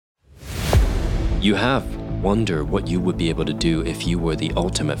You have wondered what you would be able to do if you were the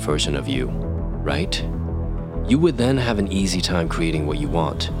ultimate version of you, right? You would then have an easy time creating what you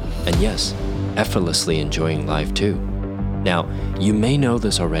want, and yes, effortlessly enjoying life too. Now, you may know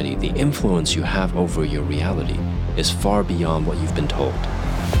this already, the influence you have over your reality is far beyond what you've been told.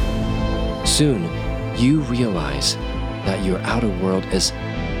 Soon, you realize that your outer world is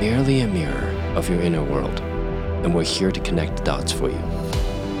merely a mirror of your inner world, and we're here to connect the dots for you.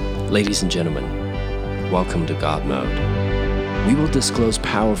 Ladies and gentlemen, welcome to God Mode. We will disclose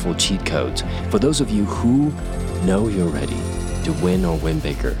powerful cheat codes for those of you who know you're ready to win or win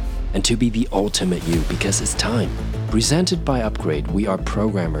bigger and to be the ultimate you, because it's time. Presented by Upgrade, we are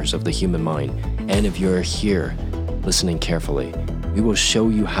programmers of the human mind, and if you're here listening carefully, we will show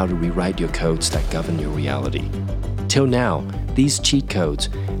you how to rewrite your codes that govern your reality. Till now, these cheat codes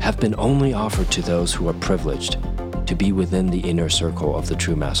have been only offered to those who are privileged to be within the inner circle of the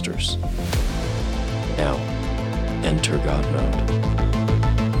true masters. Now, enter God Mode.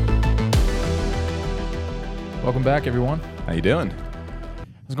 Welcome back, everyone. How you doing?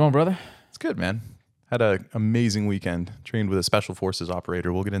 How's it going, brother? It's good, man. Had an amazing weekend. Trained with a special forces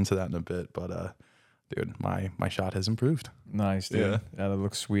operator. We'll get into that in a bit, but dude, my shot has improved. Nice, dude. Yeah. Yeah, that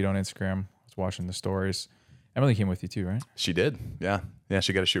looks sweet on Instagram. I was watching the stories. Emily came with you too, right? She did. Yeah.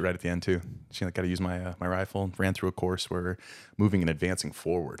 She got to shoot right at the end too. She got to use my rifle. Ran through a course where we're moving and advancing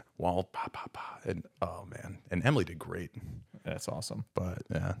forward while and oh man, and Emily did great. That's awesome. But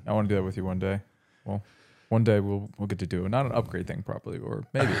yeah, I want to do that with you one day. Well, one day we'll get to do it. Not an upgrade thing probably, or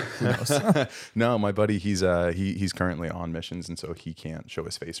maybe. Who knows? No, my buddy, he's currently on missions, and so he can't show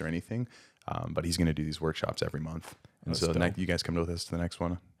his face or anything. But he's going to do these workshops every month, and That's so dope. you guys come with us to the next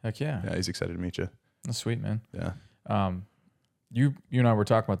one. Heck yeah. Yeah, he's excited to meet you. That's sweet, man. Yeah. You and I were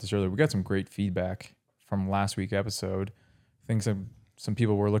talking about this earlier. We got some great feedback from last week's episode. Things that some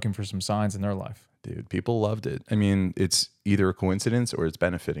people were looking for some signs in their life. Dude, people loved it. I mean, it's either a coincidence or it's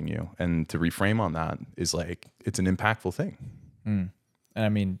benefiting you. And to reframe on that is like, it's an impactful thing. And I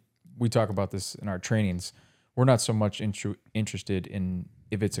mean, we talk about this in our trainings. We're not so much interested in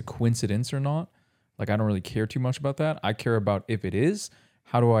if it's a coincidence or not. Like, I don't really care too much about that. I care about if it is,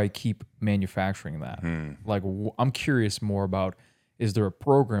 how do I keep manufacturing that? Like, I'm curious more about, is there a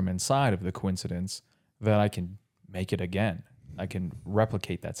program inside of the coincidence that I can make it again? I can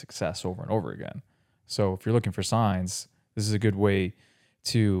replicate that success over and over again. So if you're looking for signs, this is a good way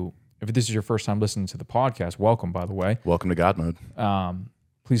to, if this is your first time listening to the podcast, welcome, by the way. Welcome to God Mode.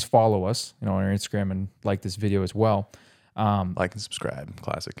 Please follow us, on our Instagram and like this video as well. Like and subscribe.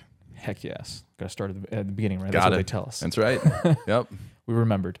 Classic. Heck yes. Got to start at the beginning, right? Got That's what it. they tell us. That's right. Yep. We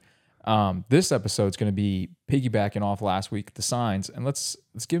remembered. This episode's going to be piggybacking off last week, the signs, and let's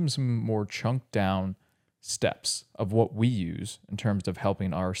give them some more chunked down steps of what we use in terms of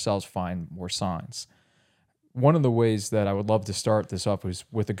helping ourselves find more signs. One of the ways that I would love to start this off is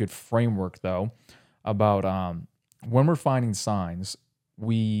with a good framework, though, about when we're finding signs,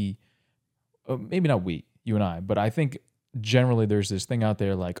 maybe not we, you and I, but I think generally there's this thing out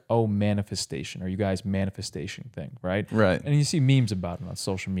there like, manifestation, or you guys manifestation thing, right? Right. And you see memes about it on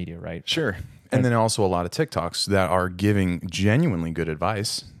social media, right? Sure. And then also a lot of TikToks that are giving genuinely good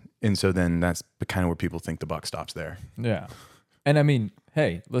advice. And so then that's kind of where people think the buck stops there. Yeah. And I mean,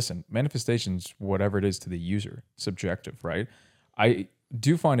 hey, listen, manifestation's whatever it is to the user, subjective, right? I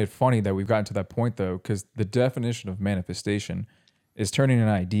do find it funny that we've gotten to that point, though, because the definition of manifestation is turning an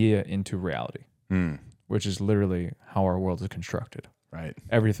idea into reality, which is literally how our world is constructed. Right.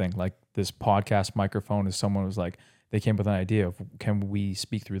 Everything, like this podcast microphone, is someone was like, they came up with an idea of, can we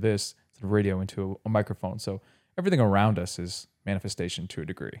speak through this radio into a microphone? So everything around us is manifestation to a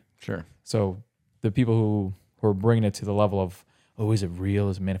degree. Sure. So the people who are bringing it to the level of, is it real?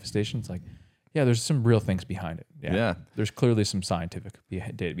 Is it manifestation? It's like, yeah, there's some real things behind it. Yeah. There's clearly some scientific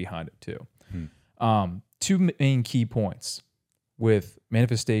data behind it too. Two main key points with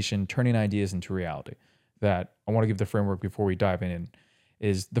manifestation, turning ideas into reality, that I want to give the framework before we dive in,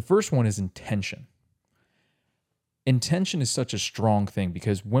 is the first one is intention. Intention is such a strong thing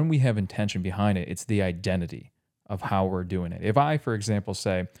because when we have intention behind it, it's the identity of how we're doing it. If I, for example,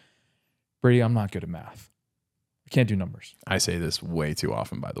 say, Brady, I'm not good at math. I can't do numbers. I say this way too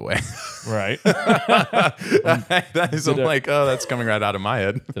often, by the way. Right. I'm like, that's coming right out of my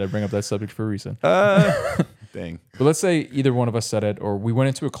head. Did I bring up that subject for a reason? Dang. But let's say either one of us said it, or we went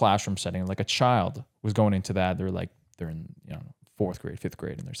into a classroom setting, like a child was going into that. They're in, 4th grade, 5th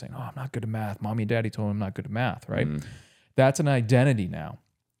grade, and they're saying, I'm not good at math. Mommy and daddy told me I'm not good at math, right? That's an identity now.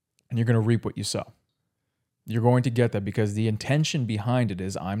 And you're going to reap what you sow. You're going to get that because the intention behind it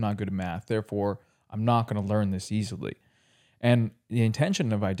is, I'm not good at math. Therefore, I'm not going to learn this easily. And the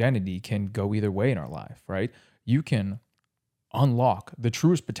intention of identity can go either way in our life, right? You can unlock the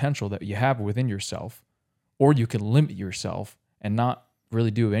truest potential that you have within yourself, or you can limit yourself and not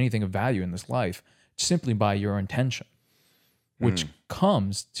really do anything of value in this life simply by your intention, which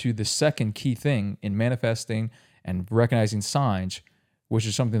comes to the second key thing in manifesting and recognizing signs, which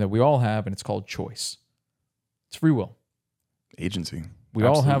is something that we all have, and it's called choice. It's free will. Agency. We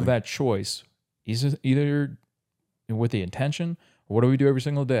all have that choice, either with the intention, or what do we do every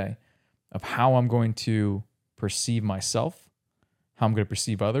single day, of how I'm going to perceive myself, how I'm going to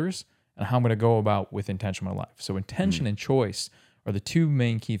perceive others, and how I'm going to go about with intention in my life. So intention and choice are the two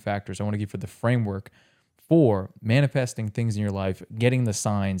main key factors I want to give for the framework for manifesting things in your life, getting the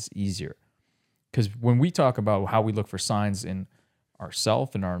signs easier. Because when we talk about how we look for signs in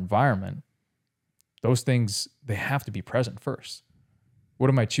ourself and our environment, those things, they have to be present first. What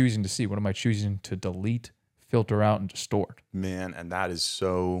am I choosing to see? What am I choosing to delete, filter out, and distort? Man, and that is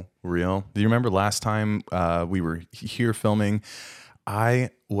so real. Do you remember last time we were here filming? I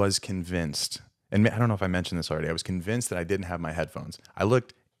was convinced, and I don't know if I mentioned this already, I was convinced that I didn't have my headphones. I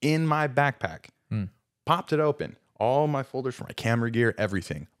looked in my backpack, popped it open, all my folders for my camera gear,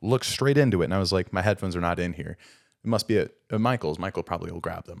 everything, looked straight into it, and I was like, my headphones are not in here. It must be at Michael's. Michael probably will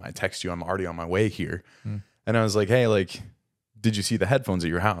grab them. I text you, I'm already on my way here. And I was like, hey, like, did you see the headphones at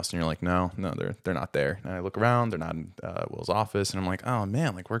your house? And you're like, no, they're not there. And I look around, they're not in Will's office. And I'm like, oh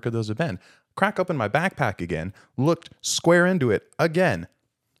man, like where could those have been? Crack open my backpack again, looked square into it again.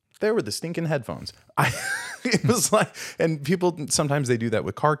 There were the stinking headphones. It was like, and people, sometimes they do that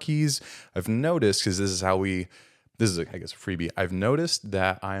with car keys. I've noticed, because this is, I guess, a freebie. I've noticed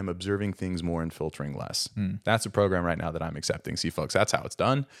that I am observing things more and filtering less. That's a program right now that I'm accepting. See, folks, that's how it's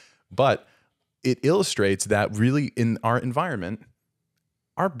done. But it illustrates that really in our environment,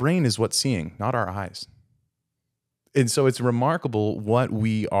 our brain is what's seeing, not our eyes. And so it's remarkable what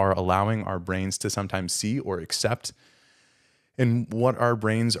we are allowing our brains to sometimes see or accept, and what our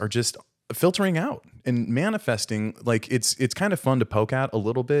brains are just filtering out and manifesting. Like it's kind of fun to poke at a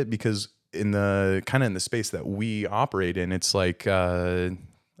little bit, because in the space that we operate in, it's like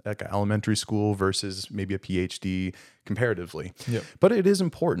elementary school versus maybe a PhD comparatively. Yep. But it is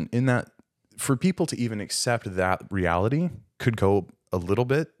important in that for people to even accept that reality could go a little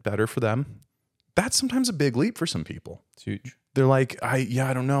bit better for them. That's sometimes a big leap for some people. It's huge. They're like, I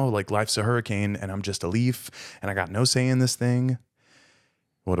don't know, like life's a hurricane and I'm just a leaf and I got no say in this thing.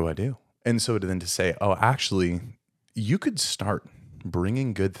 What do I do? And so then to say, oh, actually, you could start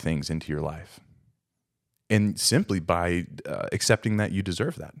bringing good things into your life, and simply by accepting that you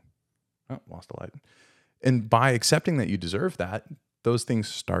deserve that. Oh, lost a light. And by accepting that you deserve that, those things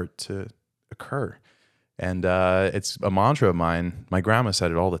start to occur. And it's a mantra of mine. My grandma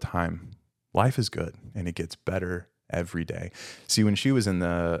said it all the time. Life is good and it gets better every day. See, when she was in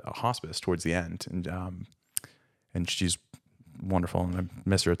the hospice towards the end, and she's wonderful and I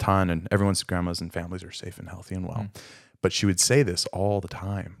miss her a ton, and everyone's grandmas and families are safe and healthy and well. But she would say this all the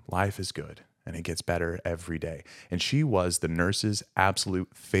time. Life is good and it gets better every day. And she was the nurse's absolute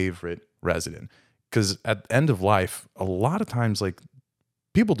favorite resident, because at the end of life, a lot of times, like,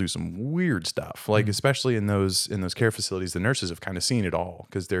 people do some weird stuff, like especially in those care facilities, the nurses have kind of seen it all,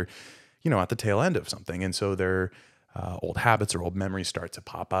 because they're, at the tail end of something. And so their old habits or old memories start to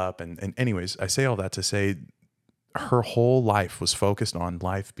pop up. And anyways, I say all that to say her whole life was focused on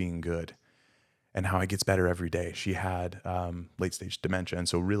life being good and how it gets better every day. She had late stage dementia. And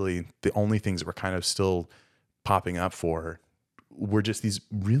so really the only things that were kind of still popping up for her were just these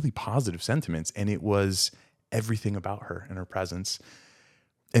really positive sentiments. And it was everything about her and her presence.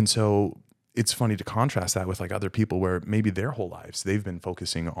 And so it's funny to contrast that with like other people where maybe their whole lives, they've been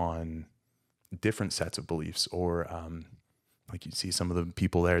focusing on different sets of beliefs, or like you see some of the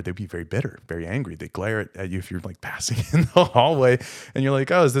people there, they'd be very bitter, very angry. They glare at you if you're like passing in the hallway and you're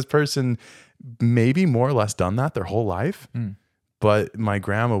like, oh, is this person maybe more or less done that their whole life? But my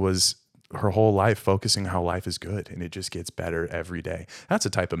grandma was her whole life focusing how life is good and it just gets better every day. That's a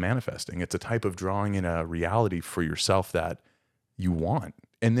type of manifesting. It's a type of drawing in a reality for yourself that you want.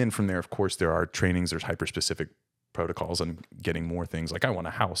 And then from there, of course, there are trainings, there's hyper-specific protocols on getting more things. Like I want a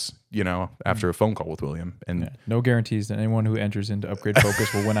house, after a phone call with William. And no guarantees that anyone who enters into Upgrade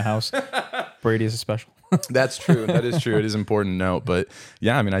Focus will win a house. Brady is a special. That's true. That is true. It is important to note. But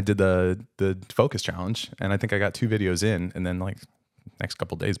yeah, I mean, I did the focus challenge, and I think I got 2 videos in, and then like next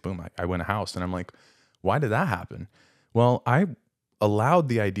couple of days, boom, I win a house. And I'm like, why did that happen? Well, I allowed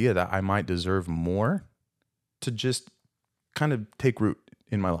the idea that I might deserve more to just kind of take root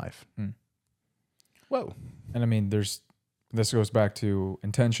in my life. Whoa. And I mean, this goes back to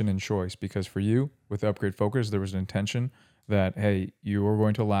intention and choice, because for you with Upgrade Focus, there was an intention that, hey, you are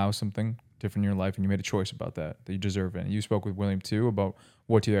going to allow something different in your life and you made a choice about that you deserve it. And you spoke with William too about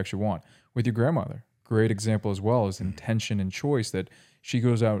what you actually want. With your grandmother, great example as well is intention and choice, that she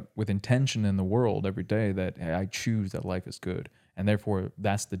goes out with intention in the world every day that, hey, I choose that life is good. And therefore,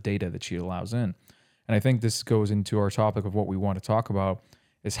 that's the data that she allows in. And I think this goes into our topic of what we want to talk about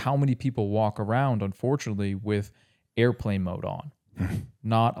is how many people walk around, unfortunately, with airplane mode on,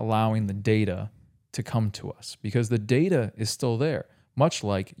 not allowing the data to come to us, because the data is still there, much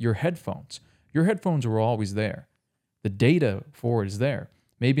like your headphones. Your headphones were always there. The data for it is there.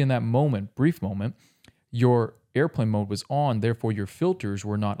 Maybe in that moment, brief moment, your airplane mode was on, therefore your filters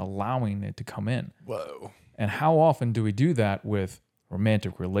were not allowing it to come in. Whoa. And how often do we do that with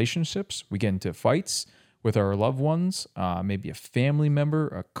romantic relationships? We get into fights with our loved ones, maybe a family member,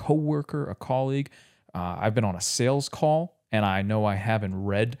 a coworker, a colleague. I've been on a sales call and I know I haven't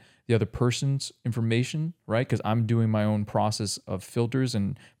read the other person's information, right? Because I'm doing my own process of filters.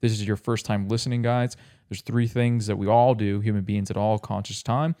 And this is your first time listening, guys. There's 3 things that we all do, human beings at all conscious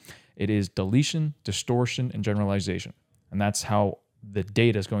time. It is deletion, distortion, and generalization. And that's how the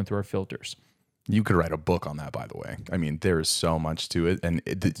data is going through our filters. You could write a book on that, by the way. I mean, there is so much to it. And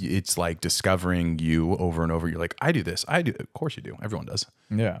it's like discovering you over and over. You're like, I do this. I do. Of course you do. Everyone does.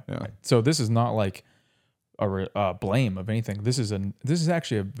 Yeah. So this is not like a blame of anything. This is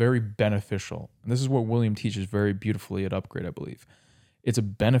actually a very beneficial, and this is what William teaches very beautifully at Upgrade, I believe. It's a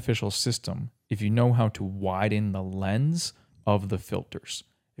beneficial system if you know how to widen the lens of the filters,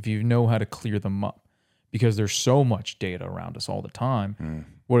 if you know how to clear them up, because there's so much data around us all the time.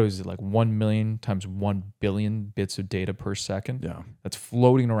 What is it, like 1 million times 1 billion bits of data per second? Yeah. That's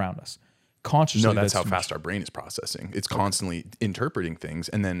floating around us. Consciously, No, that's how fast our brain is processing. It's constantly interpreting things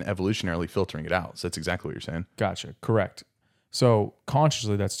and then evolutionarily filtering it out. So that's exactly what you're saying. Gotcha. Correct. So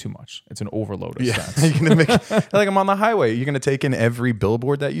consciously, that's too much. It's an overload of sense. You're gonna make, like I'm on the highway. You're going to take in every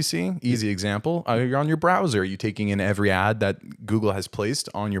billboard that you see. Easy example. You're on your browser. Are you taking in every ad that Google has placed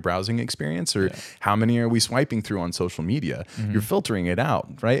on your browsing experience? Or how many are we swiping through on social media? You're filtering it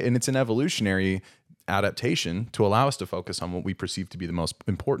out, right? And it's an evolutionary adaptation to allow us to focus on what we perceive to be the most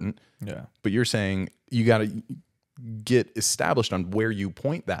important. Yeah. But you're saying you got to get established on where you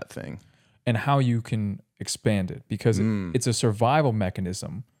point that thing. And how you can expand it, because it's a survival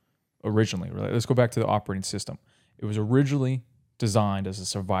mechanism originally. Right? Let's go back to the operating system. It was originally designed as a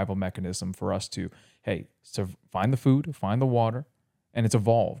survival mechanism for us to, hey, find the food, find the water, and it's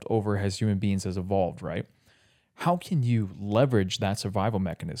evolved over as human beings has evolved, right? How can you leverage that survival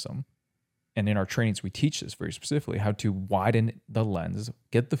mechanism? And in our trainings, we teach this very specifically, how to widen the lens,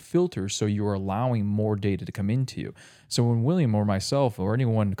 get the filters so you're allowing more data to come into you. So when William or myself or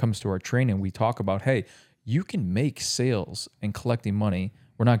anyone comes to our training, we talk about, hey, you can make sales and collecting money.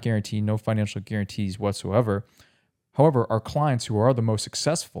 We're not guaranteed, no financial guarantees whatsoever. However, our clients who are the most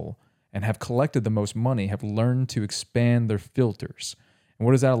successful and have collected the most money have learned to expand their filters. And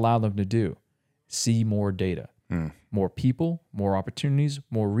what does that allow them to do? See more data. More people, more opportunities,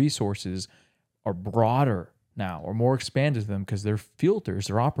 more resources are broader now or more expanded to them because their filters,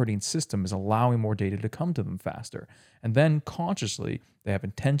 their operating system is allowing more data to come to them faster. And then consciously, they have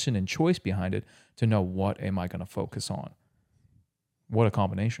intention and choice behind it to know, what am I going to focus on? What a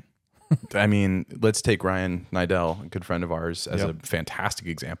combination. I mean, let's take Ryan Nidell, a good friend of ours, as a fantastic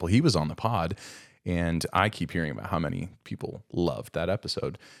example. He was on the pod, and I keep hearing about how many people loved that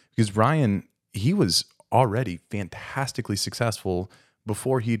episode because Ryan, he was already fantastically successful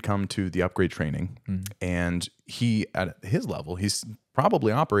before he'd come to the Upgrade training. And he, at his level, he's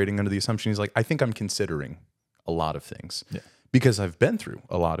probably operating under the assumption, he's like, I think I'm considering a lot of things because I've been through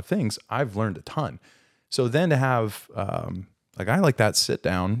a lot of things. I've learned a ton. So then to have a guy like that sit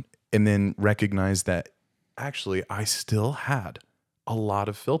down and then recognize that actually I still had a lot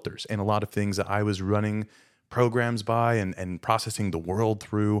of filters and a lot of things that I was running programs by and processing the world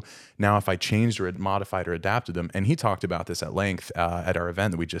through. Now, if I changed or modified or adapted them, and he talked about this at length at our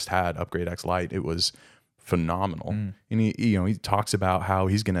event that we just had, Upgrade X Lite, it was phenomenal. And he talks about how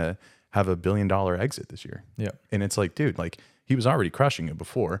he's going to have $1 billion exit this year. Yeah. And it's like, dude, like he was already crushing it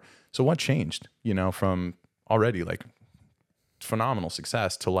before. So what changed, from already like phenomenal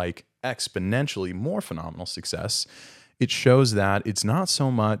success to like exponentially more phenomenal success? It shows that it's not so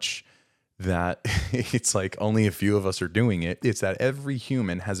much that it's like only a few of us are doing it. It's that every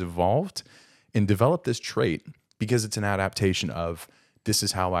human has evolved and developed this trait because it's an adaptation of, this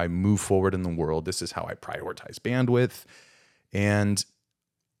is how I move forward in the world. This is how I prioritize bandwidth. And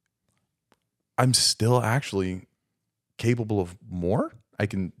I'm still actually capable of more. I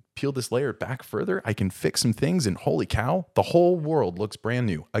can peel this layer back further. I can fix some things, and holy cow, the whole world looks brand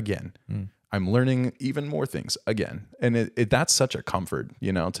new again. I'm learning even more things again. And that's such a comfort,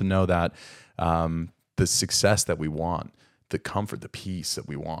 to know that the success that we want, the comfort, the peace that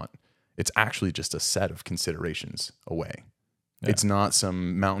we want, it's actually just a set of considerations away. Yeah. It's not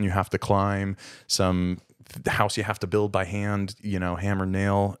some mountain you have to climb, some house you have to build by hand, hammer,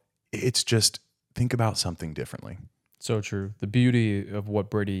 nail. It's just think about something differently. So true. The beauty of what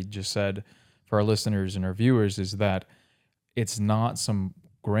Brady just said for our listeners and our viewers is that it's not some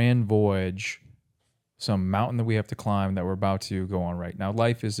grand voyage, some mountain that we have to climb that we're about to go on right now.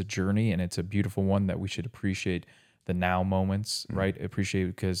 Life is a journey, and it's a beautiful one that we should appreciate the now moments, right? Appreciate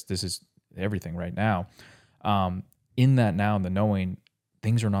because this is everything right now. In that now and the knowing,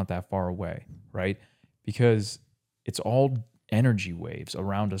 things are not that far away, right? Because it's all energy waves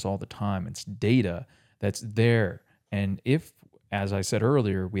around us all the time. It's data that's there. And if, as I said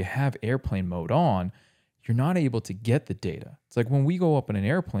earlier, we have airplane mode on, you're not able to get the data. It's like when we go up in an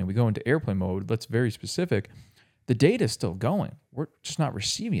airplane, we go into airplane mode, that's very specific. The data is still going. We're just not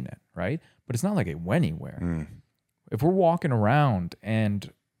receiving it, right? But it's not like it went anywhere. If we're walking around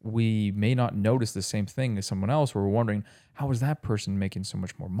and we may not notice the same thing as someone else, or we're wondering, how is that person making so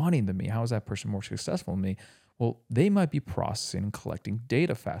much more money than me? How is that person more successful than me? Well, they might be processing and collecting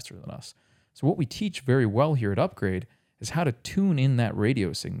data faster than us. So what we teach very well here at Upgrade is how to tune in that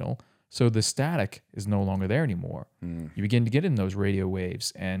radio signal so the static is no longer there anymore. You begin to get in those radio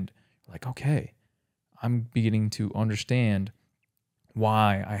waves and you're like, okay, I'm beginning to understand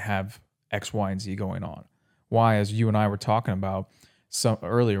why I have X, Y, and Z going on. Why, as you and I were talking about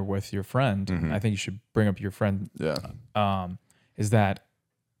earlier with your friend, I think you should bring up your friend, is that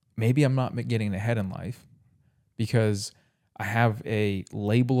maybe I'm not getting ahead in life because I have a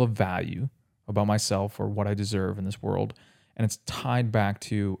label of value about myself or what I deserve in this world, and it's tied back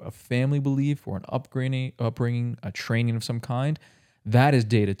to a family belief or an upbringing, a training of some kind. That is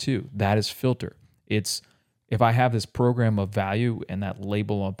data too. That is filter. It's if I have this program of value and that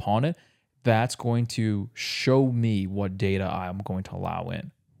label upon it, that's going to show me what data I'm going to allow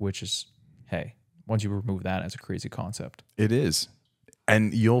in, which is, hey, once you remove that, it's a crazy concept. It is.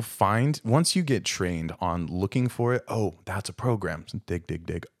 And you'll find once you get trained on looking for it, oh, that's a program. Dig, dig,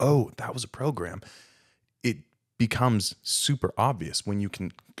 dig. Oh, that was a program. It becomes super obvious when you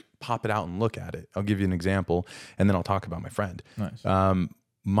can pop it out and look at it. I'll give you an example, and then I'll talk about my friend. Nice.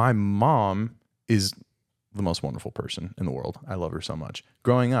 My mom is the most wonderful person in the world. I love her so much.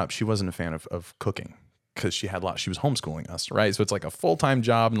 Growing up, she wasn't a fan of cooking because she was homeschooling us, right? So it's like a full-time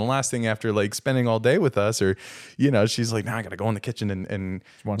job. And the last thing after like spending all day with us or, she's like, now I got to go in the kitchen and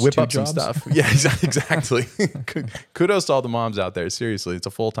whip up some stuff. Yeah, exactly. Kudos to all the moms out there. Seriously, it's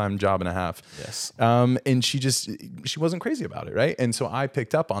a full-time job and a half. Yes. And she wasn't crazy about it, right? And so I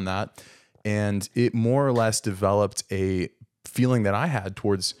picked up on that, and it more or less developed a feeling that I had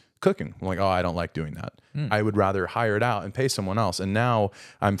towards cooking. I'm like, oh, I don't like doing that. I would rather hire it out and pay someone else. And now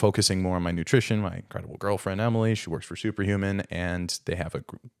I'm focusing more on my nutrition. My incredible girlfriend, Emily, she works for Superhuman, and they have a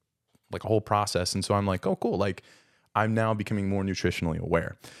whole process. And so I'm like, oh, cool. Like I'm now becoming more nutritionally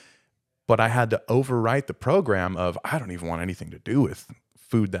aware. But I had to overwrite the program of, I don't even want anything to do with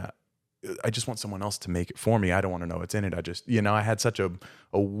food that I just want someone else to make it for me. I don't want to know what's in it. I just, I had such a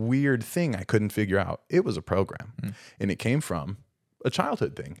weird thing I couldn't figure out. It was a program, and it came from a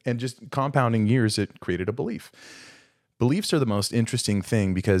childhood thing, and just compounding years, it created a belief. Beliefs are the most interesting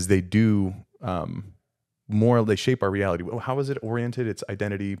thing because they do they shape our reality. How is it oriented? It's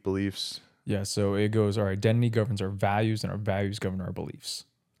identity, beliefs. Yeah. So it goes, our identity governs our values, and our values govern our beliefs.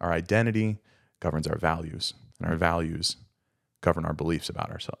 Our identity governs our values, and our values govern our beliefs about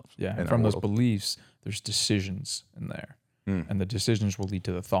ourselves. Yeah. And from those beliefs, there's decisions in there. And the decisions will lead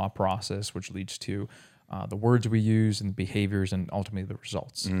to the thought process, which leads to the words we use and the behaviors and ultimately the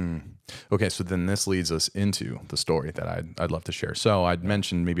results. Okay, so then this leads us into the story that I'd love to share. So I'd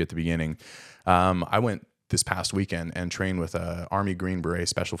mentioned maybe at the beginning, I went this past weekend and trained with a Army Green Beret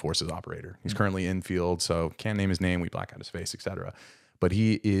Special Forces operator. He's currently in field, so can't name his name. We black out his face, etc. But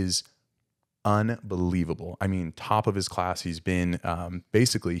he is unbelievable. I mean, top of his class. He's been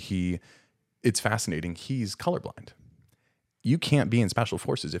it's fascinating. He's colorblind. You can't be in Special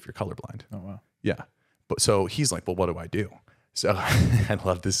Forces if you're colorblind. Oh, wow. Yeah. But so he's like, well, what do I do? So I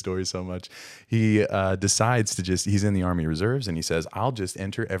love this story so much. He decides to he's in the Army Reserves, and he says, I'll just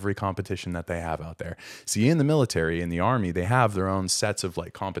enter every competition that they have out there. See, in the military, in the Army, they have their own sets of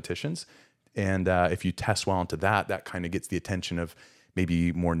like competitions. And if you test well into that kind of gets the attention of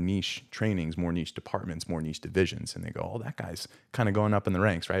maybe more niche trainings, more niche departments, more niche divisions. And they go, oh, that guy's kind of going up in the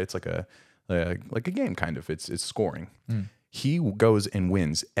ranks, right? It's like a game kind of, it's scoring. He goes and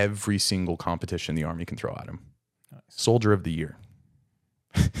wins every single competition the Army can throw at him. Nice. Soldier of the Year.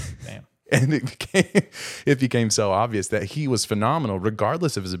 Damn. And it became so obvious that he was phenomenal,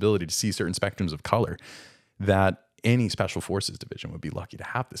 regardless of his ability to see certain spectrums of color, that any special forces division would be lucky to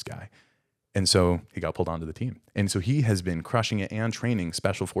have this guy. And so he got pulled onto the team. And so he has been crushing it and training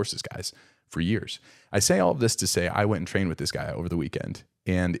special forces guys for years. I say all of this to say I went and trained with this guy over the weekend,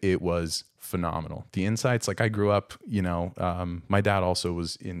 and it was phenomenal. The insights, like I grew up, my dad also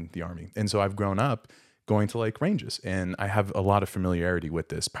was in the Army. And so I've grown up going to like ranges, and I have a lot of familiarity with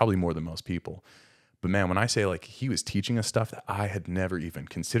this, probably more than most people. But man, when I say like he was teaching us stuff that I had never even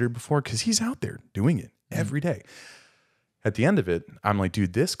considered before, because he's out there doing it every day. At the end of it, I'm like,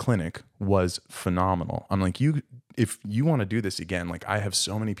 dude, this clinic was phenomenal. I'm like, if you want to do this again, like I have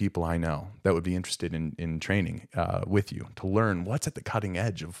so many people I know that would be interested in training with you to learn what's at the cutting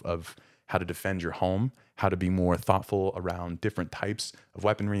edge of how to defend your home, how to be more thoughtful around different types of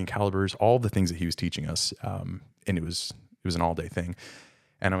weaponry and calibers, all the things that he was teaching us. And it was an all day thing.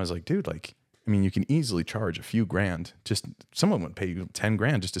 And I was like, dude, like, I mean, you can easily charge a few grand. Just someone would pay you 10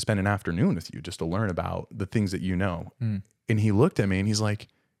 grand just to spend an afternoon with you, just to learn about the things that you know. And he looked at me and he's like,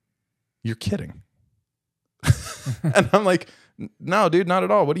 "You're kidding." And I'm like, "No, dude, not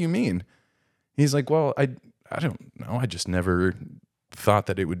at all. What do you mean?" He's like, "Well, I don't know. I just never thought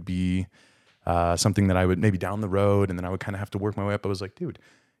that it would be something that I would maybe down the road, and then I would kind of have to work my way up." I was like, "Dude,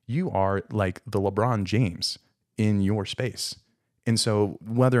 you are like the LeBron James in your space." And so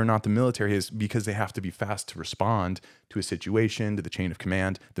whether or not the military is, because they have to be fast to respond to a situation, to the chain of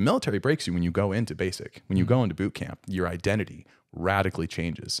command, the military breaks you when you go into basic. When you go into boot camp, your identity radically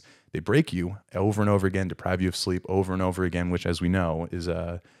changes. They break you over and over again, deprive you of sleep over and over again, which, as we know, is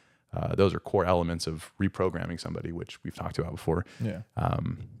those are core elements of reprogramming somebody, which we've talked about before. Yeah.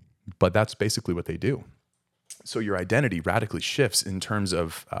 But that's basically what they do. So your identity radically shifts in terms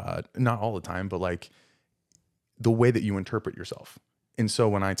of, not all the time, but like the way that you interpret yourself. And so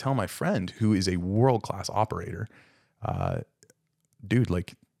when I tell my friend who is a world-class operator, dude,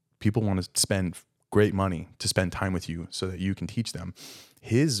 like people want to spend great money to spend time with you so that you can teach them.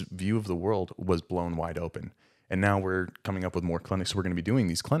 His view of the world was blown wide open. And now we're coming up with more clinics. We're going to be doing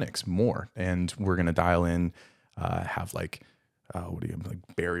these clinics more, and we're going to dial in, have like,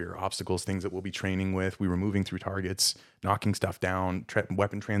 like barrier obstacles, things that we'll be training with. We were moving through targets, knocking stuff down,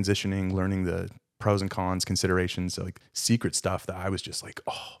 weapon transitioning, learning the pros and cons, considerations, like secret stuff that I was just like,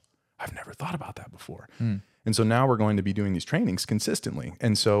 oh, I've never thought about that before. And so now we're going to be doing these trainings consistently.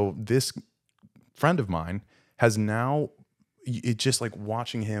 And so this friend of mine has now, it's just like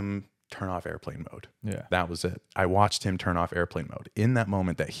watching him turn off airplane mode. Yeah. That was it. I watched him turn off airplane mode in that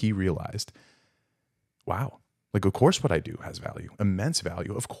moment that he realized, wow, like of course what I do has value, immense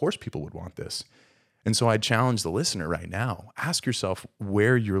value. Of course people would want this. And so I challenge the listener right now, ask yourself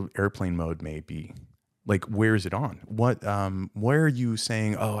where your airplane mode may be. Like, where is it on? Where are you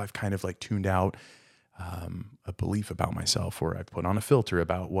saying, oh, I've kind of like tuned out a belief about myself, or I've put on a filter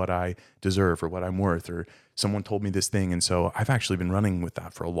about what I deserve or what I'm worth, or someone told me this thing. And so I've actually been running with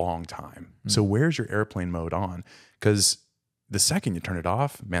that for a long time. So where's your airplane mode on? Because the second you turn it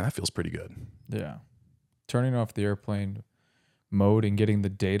off, man, that feels pretty good. Yeah. Turning off the airplane mode and getting the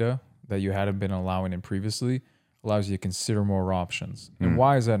data that you hadn't been allowing in previously allows you to consider more options. And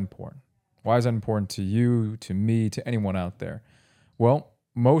why is that important? Why is that important to you, to me, to anyone out there? Well,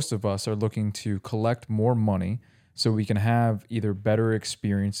 most of us are looking to collect more money so we can have either better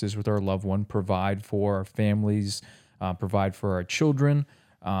experiences with our loved one, provide for our families, provide for our children,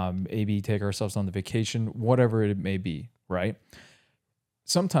 maybe take ourselves on the vacation, whatever it may be, right?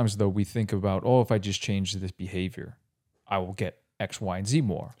 Sometimes, though, we think about, oh, if I just change this behavior, I will get X, Y, and Z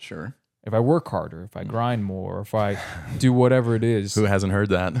more. Sure. If I work harder, if I grind more, if I do whatever it is. Who hasn't heard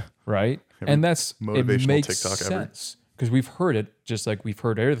that? Right? And that's, motivational it makes TikTok sense. Because we've heard it, just like we've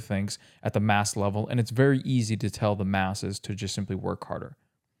heard other things at the mass level. And it's very easy to tell the masses to just simply work harder.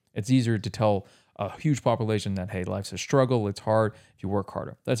 It's easier to tell a huge population that, hey, life's a struggle, it's hard, if you work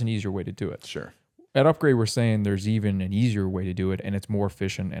harder. That's an easier way to do it. Sure. At Upgrade, we're saying there's even an easier way to do it, and it's more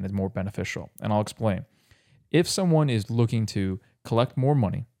efficient and it's more beneficial. And I'll explain. If someone is looking to collect more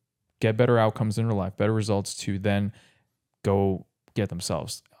money, get better outcomes in their life, better results to then go get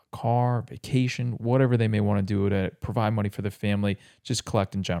themselves a car, vacation, whatever they may want to do to provide money for their family, just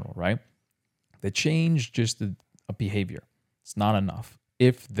collect in general, right? They change just a behavior. It's not enough.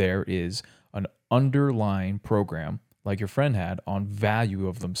 If there is an underlying program like your friend had on value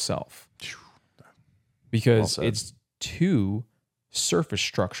of themselves, because it's too surface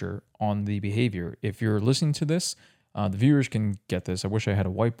structure on the behavior. If you're listening to this, the viewers can get this. I wish I had a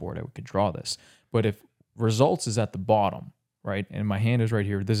whiteboard. I could draw this. But if results is at the bottom, right, and my hand is right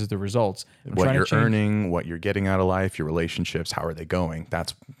here, this is the results. What you're earning, what you're getting out of life, your relationships, how are they going?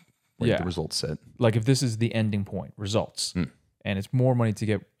 That's where Yeah. the results sit. Like if this is the ending point, results, and it's more money to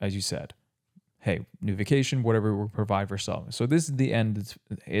get, as you said, hey, new vacation, whatever we provide for ourselves. So this is the end.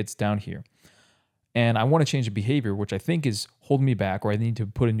 It's down here. And I want to change the behavior, which I think is holding me back, or I need to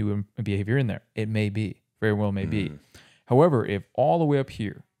put a new behavior in there. It may be, very well may be. However, if all the way up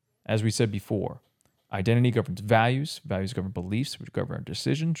here, as we said before, identity governs values, values govern beliefs, which govern our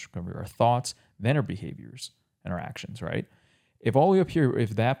decisions, govern our thoughts, then our behaviors and our actions, right? If all the way up here,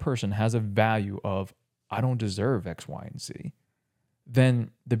 if that person has a value of, I don't deserve X, Y, and Z,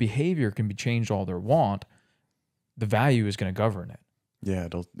 then the behavior can be changed all they want. The value is going to govern it. Yeah,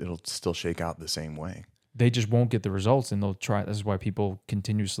 it'll still shake out the same way. They just won't get the results, and they'll try. This is why people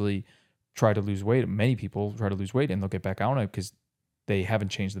continuously try to lose weight. Many people try to lose weight, and they'll get back on it because they haven't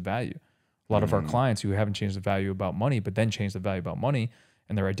changed the value. A lot of our clients who haven't changed the value about money, but then changed the value about money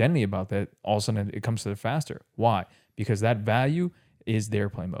and their identity about that, all of a sudden it comes to them faster. Why? Because that value is the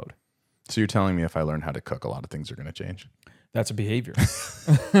airplane mode. So you're telling me if I learn how to cook, a lot of things are going to change? That's a behavior.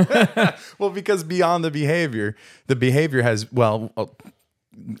 Well, because beyond the behavior has,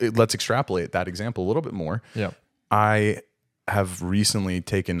 let's extrapolate that example a little bit more. Yeah. I have recently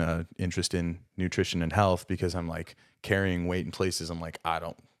taken an interest in nutrition and health because I'm like carrying weight in places. I'm like,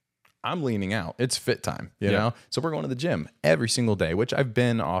 I'm leaning out. It's fit time, you know? So we're going to the gym every single day, which I've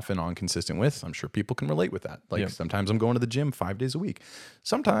been off and on consistent with. I'm sure people can relate with that. Like sometimes I'm going to the gym 5 days a week.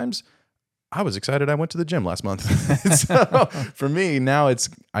 Sometimes I was excited I went to the gym last month. So for me, now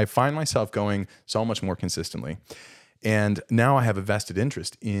I find myself going so much more consistently. And now I have a vested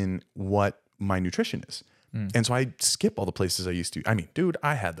interest in what my nutrition is. And so I skip all the places I used to. I mean, dude,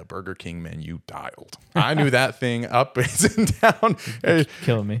 I had the Burger King menu dialed. I knew that thing up and down.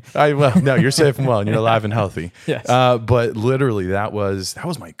 Killing me. No, you're safe and well, and you're alive and healthy. Yes. But literally, that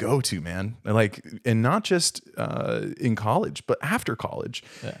was my go-to, man. And not just in college, but after college,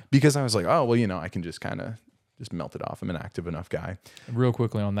 because I was like, oh, well, I can just kind of just melt it off. I'm an active enough guy. Real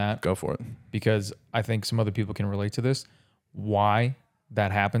quickly on that. Go for it. Because I think some other people can relate to this. Why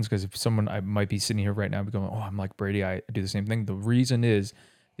that happens? Because if I might be sitting here right now going, oh, I'm like Brady, I do the same thing. The reason is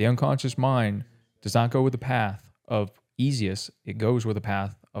the unconscious mind does not go with the path of easiest. It goes with the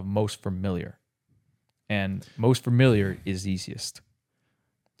path of most familiar. And most familiar is easiest.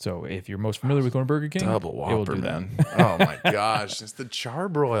 So if you're most familiar with going to Burger King, double it will Whopper, do man. Oh my gosh. It's the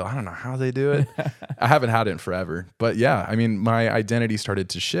charbroil. I don't know how they do it. I haven't had it in forever. But yeah, I mean, my identity started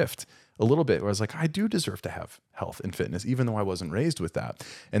to shift a little bit where I was like, I do deserve to have health and fitness, even though I wasn't raised with that.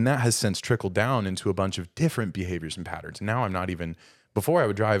 And that has since trickled down into a bunch of different behaviors and patterns. Now I'm not even, before I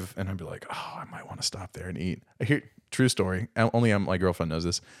would drive and I'd be like, oh, I might want to stop there and eat. True story. Only my girlfriend knows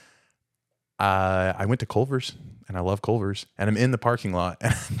this. I went to Culver's and I love Culver's and I'm in the parking lot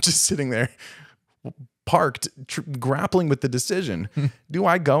and I'm just sitting there parked, grappling with the decision. Do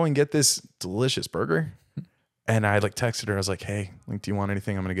I go and get this delicious burger? And I texted her. I was like, hey, do you want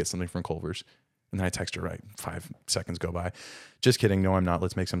anything? I'm going to get something from Culver's. And then I text her, 5 seconds go by. Just kidding. No, I'm not.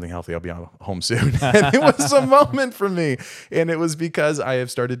 Let's make something healthy. I'll be home soon. And it was a moment for me. And it was because I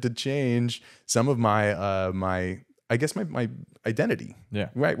have started to change some of my, my identity. Yeah.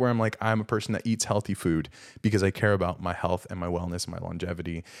 Right. Where I'm like, I'm a person that eats healthy food because I care about my health and my wellness and my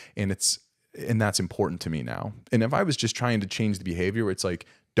longevity. And that's important to me now. And if I was just trying to change the behavior, it's like,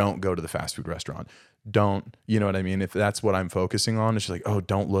 don't go to the fast food restaurant. Don't, you know what I mean? If that's what I'm focusing on, it's just like, oh,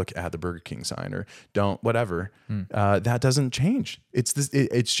 don't look at the Burger King sign or don't, whatever. That doesn't change. It's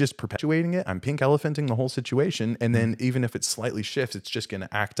just perpetuating it. I'm pink elephanting the whole situation. And then even if it slightly shifts, it's just going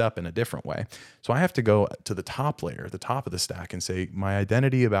to act up in a different way. So I have to go to the top layer, the top of the stack and say, my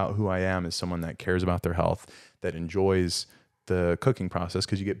identity about who I am is someone that cares about their health, that enjoys the cooking process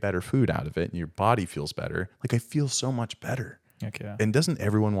because you get better food out of it and your body feels better. Like I feel so much better. Okay. And doesn't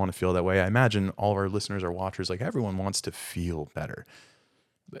everyone want to feel that way? I imagine all of our listeners or watchers, everyone wants to feel better.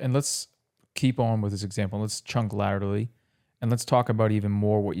 And let's keep on with this example. Let's chunk laterally and let's talk about even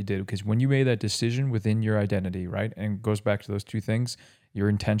more what you did. Because when you made that decision within your identity, right? And it goes back to those two things, your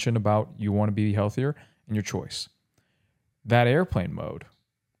intention about you want to be healthier and your choice. That airplane mode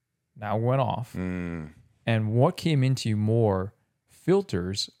now went off. And what came into you more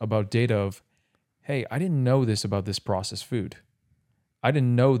filters about data of, hey, I didn't know this about this processed food. I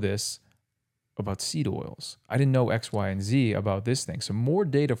didn't know this about seed oils. I didn't know X, Y, and Z about this thing. So more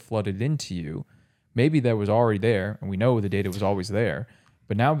data flooded into you. Maybe that was already there, and we know the data was always there,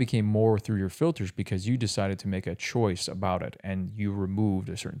 but now it became more through your filters because you decided to make a choice about it and you removed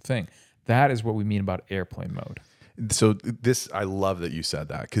a certain thing. That is what we mean about airplane mode. So I love that you said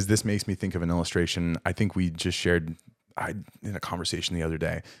that because this makes me think of an illustration I think we just shared in a conversation the other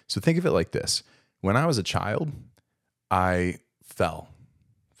day. So think of it like this. When I was a child, I fell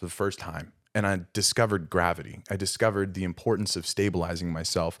for the first time. And I discovered gravity. I discovered the importance of stabilizing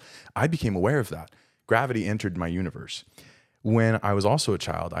myself. I became aware of that. Gravity entered my universe. When I was also a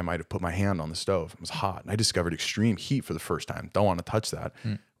child, I might have put my hand on the stove. It was hot. And I discovered extreme heat for the first time. Don't want to touch that.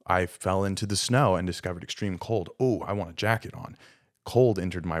 I fell into the snow and discovered extreme cold. Oh, I want a jacket on. Cold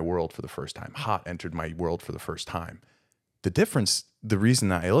entered my world for the first time. Hot entered my world for the first time. The difference, the reason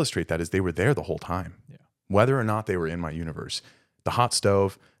that I illustrate that is they were there the whole time. Yeah. Whether or not they were in my universe. The hot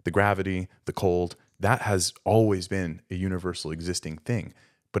stove, the gravity, the cold, that has always been a universal existing thing.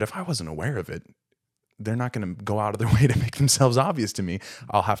 But if I wasn't aware of it, they're not going to go out of their way to make themselves obvious to me.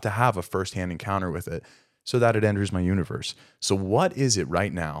 I'll have to have a firsthand encounter with it so that it enters my universe. So what is it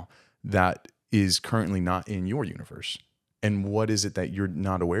right now that is currently not in your universe? And what is it that you're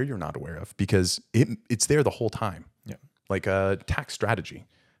not aware of? Because it's there the whole time. Yeah. Like a tax strategy,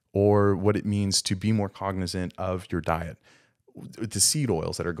 or what it means to be more cognizant of your diet. The seed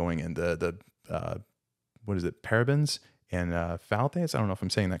oils that are going in, the what is it, parabens and phthalates, I don't know if I'm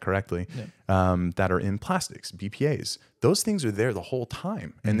saying that correctly, that are in plastics, BPAs. Those things are there the whole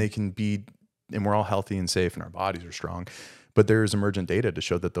time, and they can be, and we're all healthy and safe and our bodies are strong, but there's emergent data to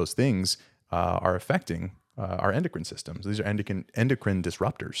show that those things are affecting our endocrine systems. These are endocrine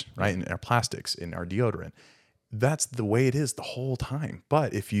disruptors, right? In our plastics, in our deodorant. That's the way it is the whole time.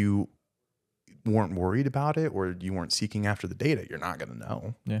 But if you weren't worried about it, or you weren't seeking after the data, you're not going to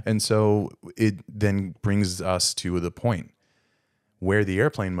know. Yeah. And so it then brings us to the point where the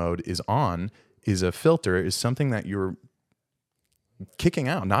airplane mode is on, is a filter, is something that you're kicking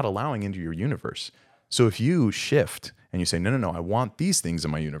out, not allowing into your universe. So if you shift and you say, no, I want these things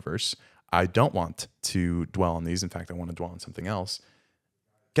in my universe. I don't want to dwell on these. In fact, I want to dwell on something else.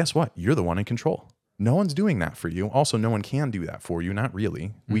 Guess what? You're the one in control. No one's doing that for you. Also, no one can do that for you. Not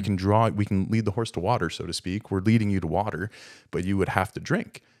really. We can lead the horse to water, so to speak. We're leading you to water, but you would have to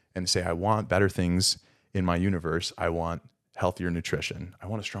drink and say, I want better things in my universe. I want healthier nutrition. I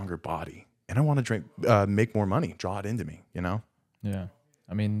want a stronger body, and I want to drink, make more money, draw it into me, you know? Yeah.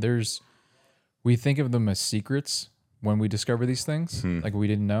 I mean, we think of them as secrets when we discover these things, like we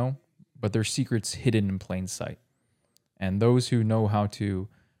didn't know, but they're secrets hidden in plain sight. And those who know how to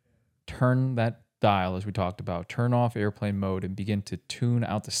turn that dial, as we talked about, turn off airplane mode and begin to tune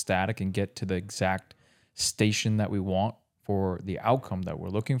out the static and get to the exact station that we want for the outcome that we're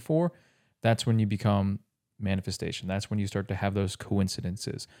looking for, that's when you become manifestation. That's when you start to have those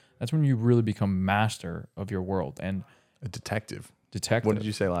coincidences. That's when you really become master of your world. And a detective. Detective. What did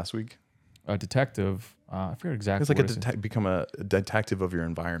you say last week? A detective. I forget exactly. It's like become a detective of your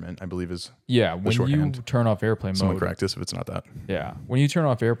environment, I believe is. Yeah. When you turn off airplane Someone mode. correct us if it's not that. Yeah. When you turn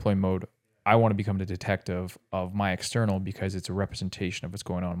off airplane mode, I want to become the detective of my external because it's a representation of what's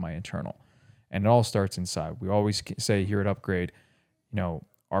going on in my internal. And it all starts inside. We always say here at Upgrade,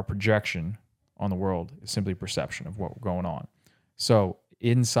 our projection on the world is simply perception of what's going on. So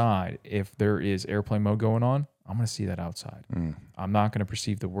inside, if there is airplane mode going on, I'm going to see that outside. I'm not going to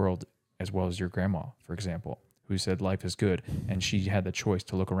perceive the world as well as your grandma, for example, who said life is good. And she had the choice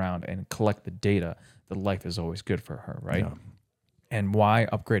to look around and collect the data that life is always good for her, right? Yeah. And why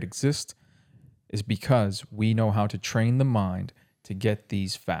Upgrade exists is because we know how to train the mind to get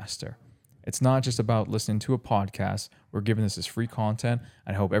these faster. It's not just about listening to a podcast. We're giving this as free content.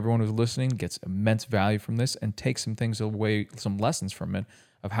 I hope everyone who's listening gets immense value from this and takes some things away, some lessons from it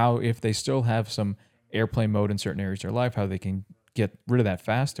of how if they still have some airplane mode in certain areas of their life, how they can get rid of that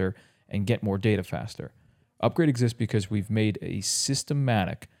faster and get more data faster. Upgrade exists because we've made a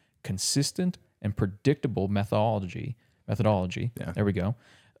systematic, consistent, and predictable methodology. Yeah. There we go.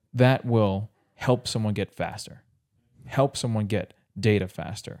 That will help someone get faster, help someone get data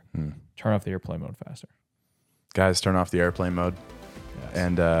faster, turn off the airplane mode faster. Guys, turn off the airplane mode.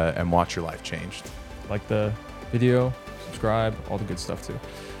 Yes. And watch your life change. Like the video, subscribe, all the good stuff too.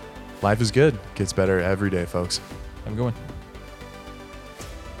 Life is good. Gets better every day, folks. Have a good one.